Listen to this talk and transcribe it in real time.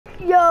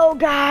Yo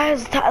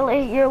guys, Tyler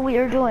here. We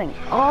are doing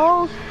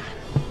all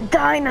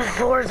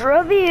dinosaurs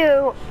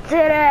review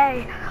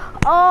today.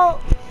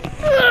 All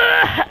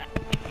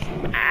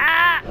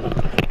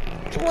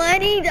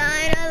 20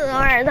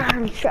 dinosaurs.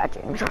 I'm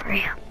stretching,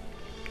 sorry.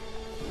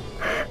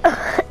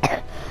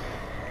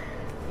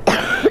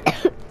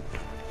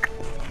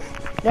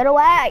 Get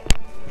away.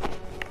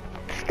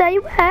 Stay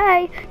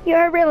away.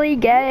 You're really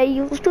gay,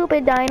 you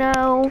stupid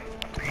dino.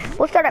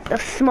 We'll start up the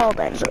small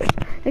dinosaurs.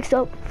 Next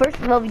up, first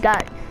of all, we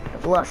got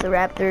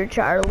Velociraptor,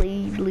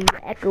 Charlie, Blue,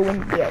 Echo,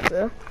 and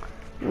Delta.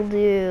 We'll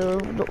do,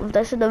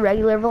 this is the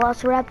regular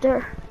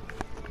Velociraptor.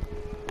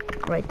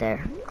 Right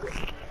there.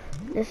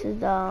 This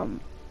is,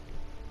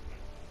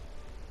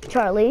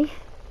 Charlie.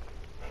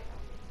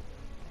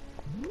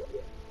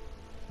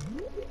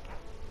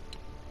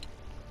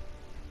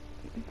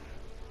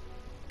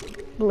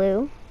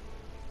 Blue.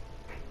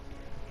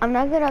 I'm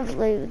not gonna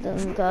play with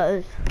them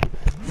because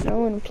I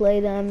don't want to play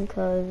them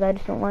because I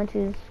just don't want to.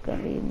 It's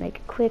gonna be make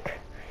it quick.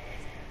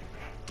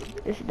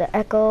 This is the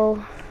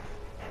Echo.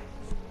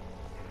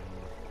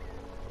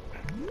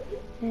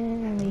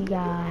 And we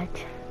got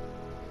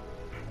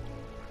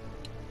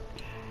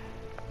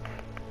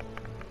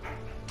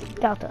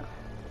Delta.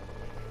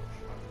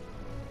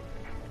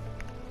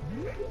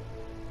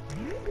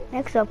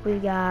 Next up we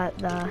got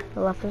the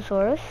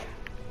Dilophosaurus.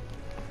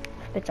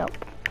 Spits out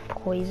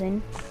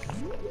poison.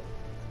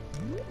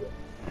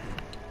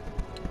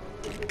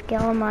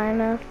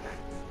 Gallimimus.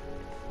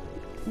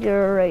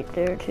 You're right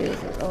there too.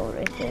 Oh,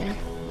 right there.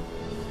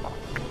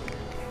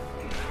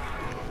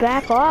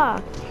 Back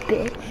off,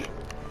 bitch.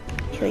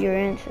 Kill your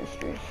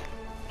ancestors.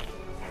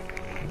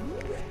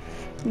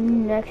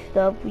 Next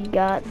up, we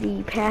got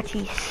the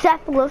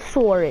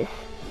Pachycephalosaurus.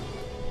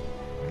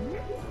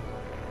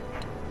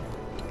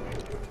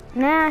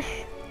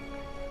 Nash.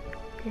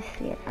 Just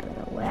get out of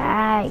the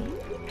way.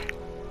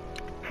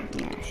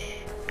 Nash.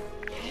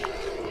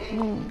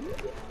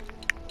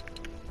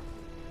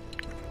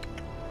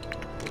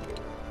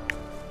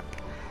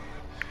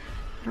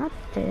 Not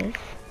this.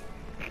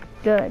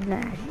 Good,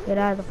 Nash. Get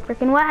out of the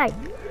freaking way.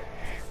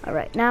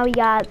 Alright, now we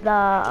got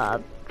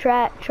the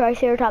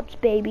Triceratops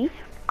baby.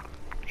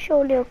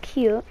 So a little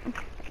cute.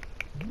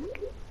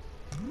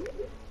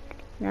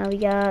 Now we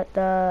got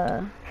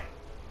the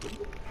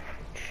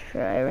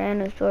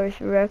Tyrannosaurus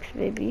Rex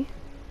baby.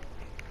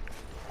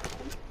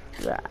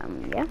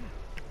 Yeah.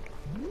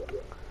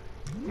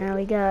 Now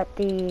we got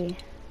the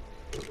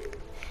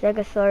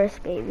Stegosaurus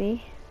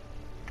baby.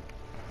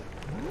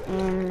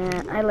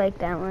 And I like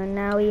that one.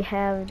 Now we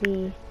have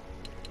the,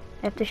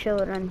 I have to show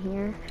it on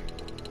here.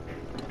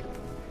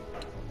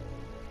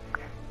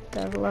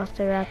 The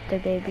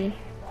Velociraptor baby.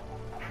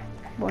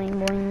 Boing,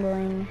 boing,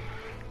 boing.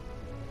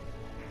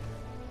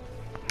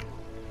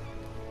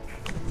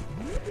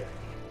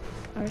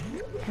 Where's the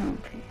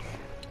piece?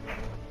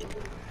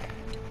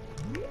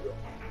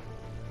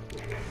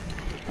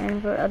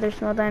 And for other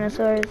small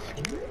dinosaurs,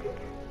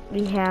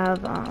 we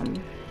have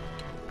the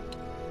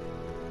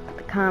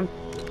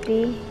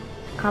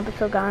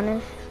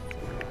Compsognathus.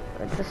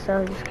 It's a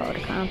cell, just called a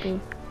Compy.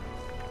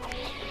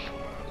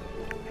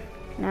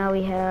 Now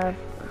we have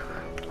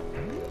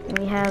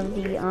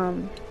the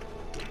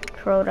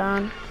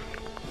Troodon,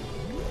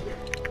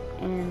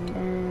 and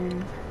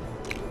then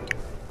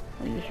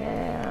we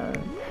have,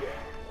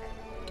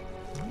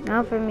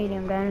 now for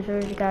medium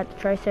dinosaurs, we got the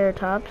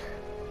Triceratops,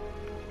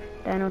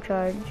 Dino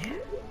Charge,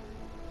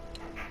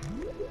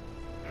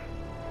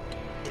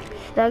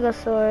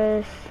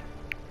 Stegosaurus,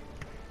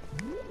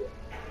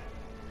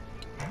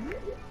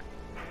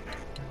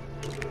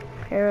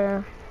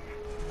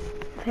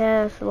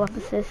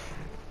 Parasaurolophus.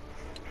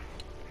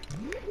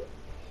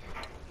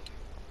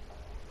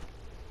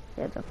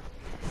 Yeah,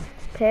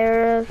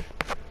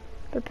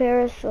 the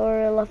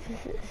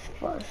Parasaurolophus,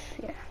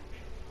 yeah.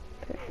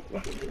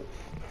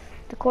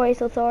 The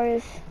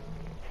Corythosaurus.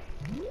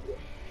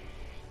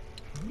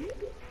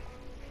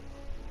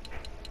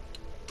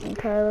 And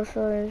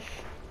Kylosaur.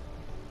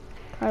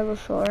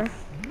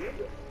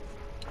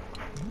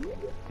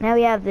 Now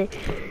we have the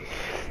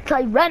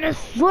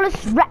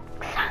Tyrannosaurus Rex.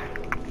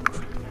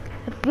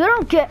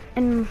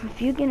 If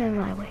you get in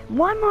my way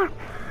one more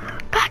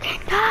fucking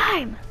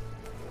time.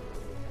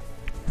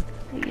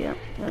 Yeah,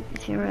 got the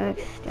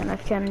T-Rex. John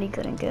F. Kennedy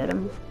couldn't get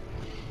him.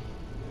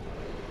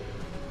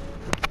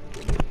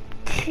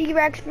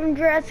 T-Rex from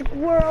Jurassic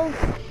World.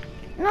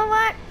 You know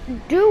what?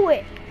 Do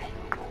it.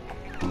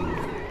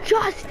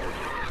 Just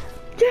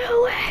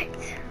do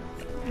it.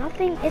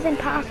 Nothing is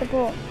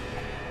impossible.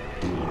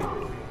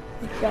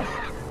 Just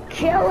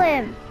kill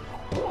him.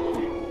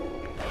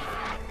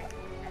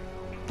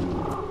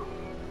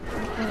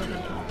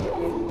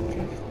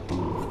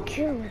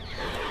 Kill him.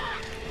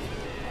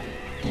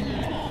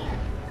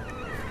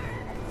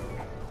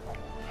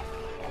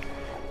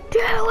 Do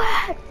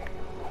it!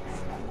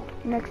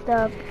 Next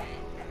up,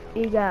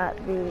 we got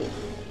the,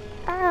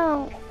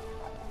 oh,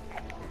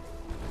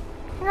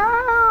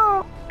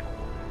 no,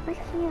 I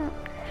can't,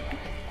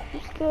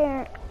 I'm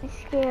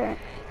scared,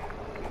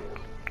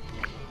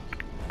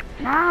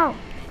 No!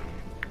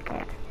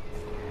 There.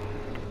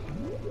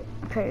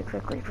 Okay,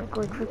 quickly.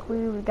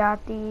 We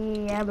got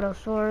the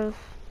Abdosaurus.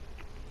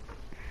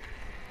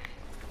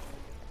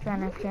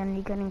 John F.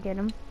 Kennedy couldn't get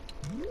him.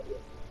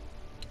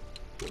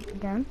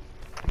 Again.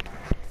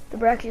 The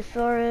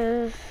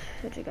Brachiosaurus,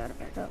 which I gotta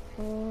back up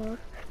for.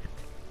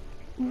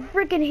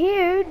 Freaking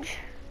huge!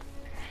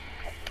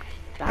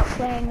 Stop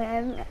playing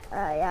them.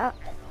 Yeah.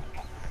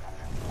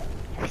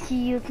 See,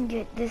 you can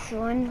get this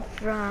one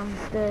from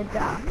the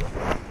docks.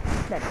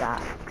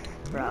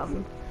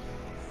 From.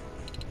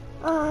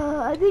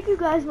 I think you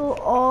guys will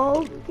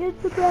all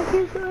get the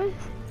Brachiosaurus.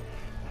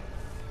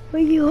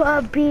 When you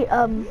beat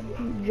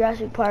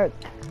Jurassic Park,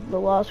 The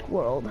Lost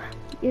World.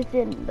 It's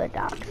in the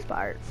docks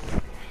part.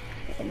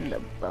 In the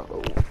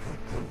bubble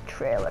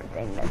trailer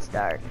thing that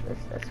starts with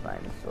the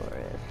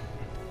Spinosaurus.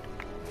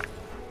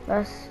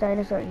 Last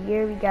dinosaur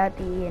here, we got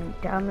the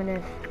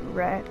Indominus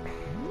Rex.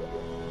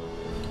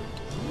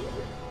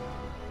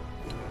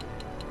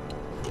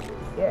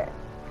 Yeah.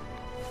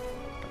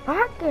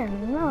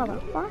 Fucking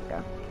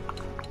motherfucker.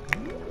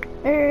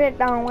 It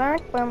don't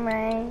work for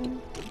me.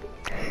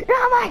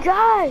 Oh my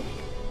god!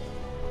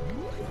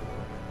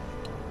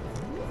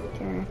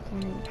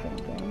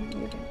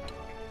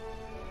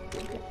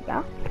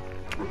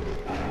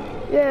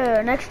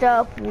 Yeah, next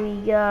up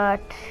we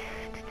got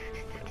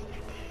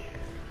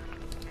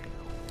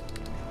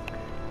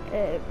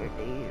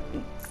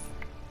everything.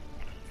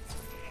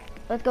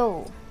 Let's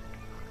go.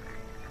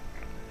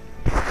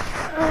 Hey,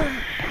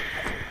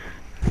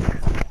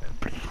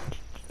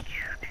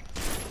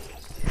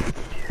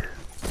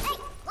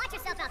 watch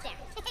yourself out there.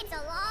 It's a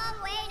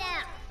long way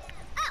down.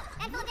 Oh,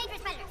 and full of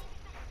dangerous predators.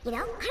 You know,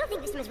 I don't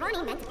think this was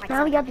running meant to participate.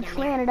 Now we got the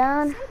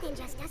Pteranodon. Something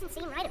just doesn't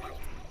seem right about it.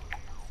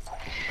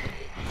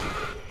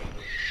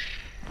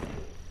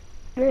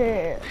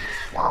 Yeah.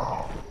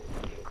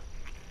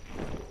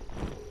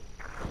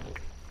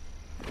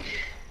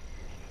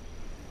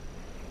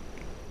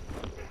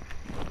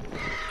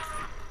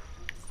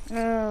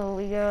 Oh,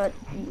 we got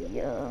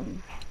the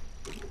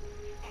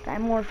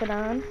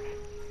Dimorphodon.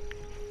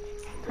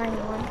 Tiny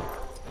one.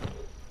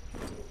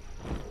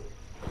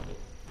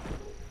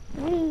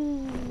 Whee!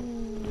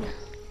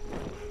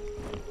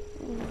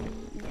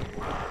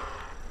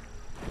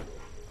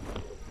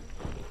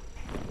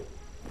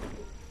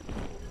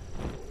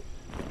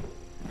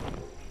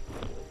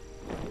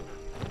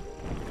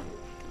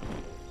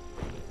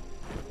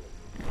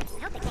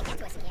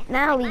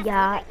 Now we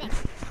got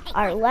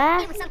our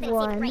last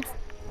one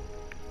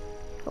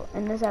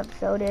in this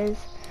episode is,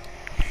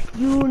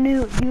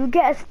 you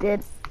guessed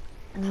it,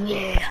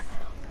 yeah,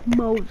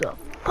 Mosasaurus.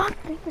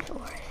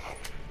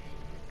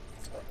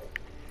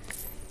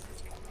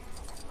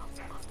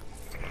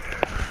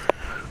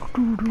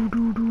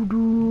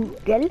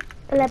 Get it?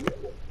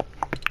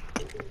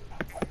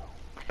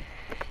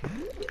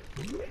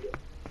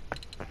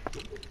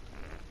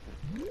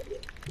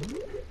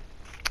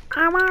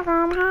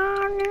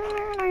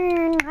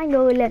 I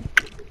know it.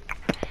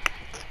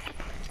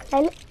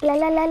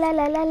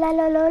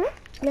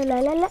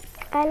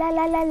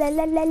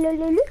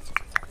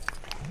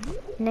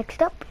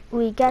 Next up,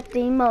 we got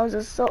the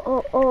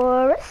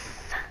Mosasaurus.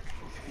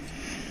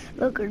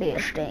 Look at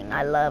this thing.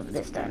 I love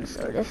this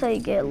dinosaur. That's how you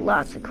get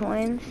lots of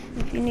coins.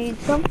 If you need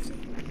some,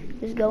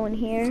 just go in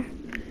here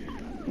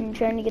and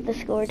trying to get the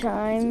score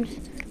times.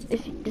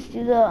 If you just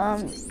do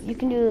the you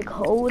can do the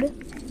code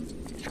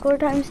score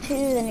times 2,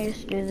 then you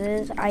just do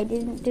this. I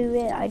didn't do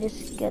it. I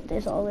just get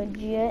this all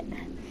legit.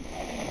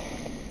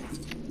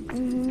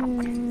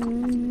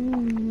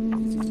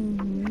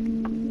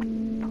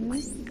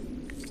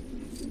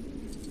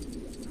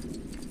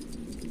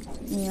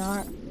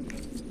 Yeah.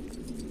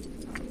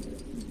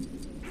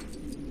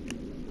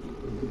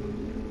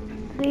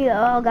 See you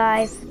all,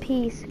 guys.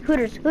 Peace.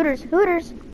 Hooters.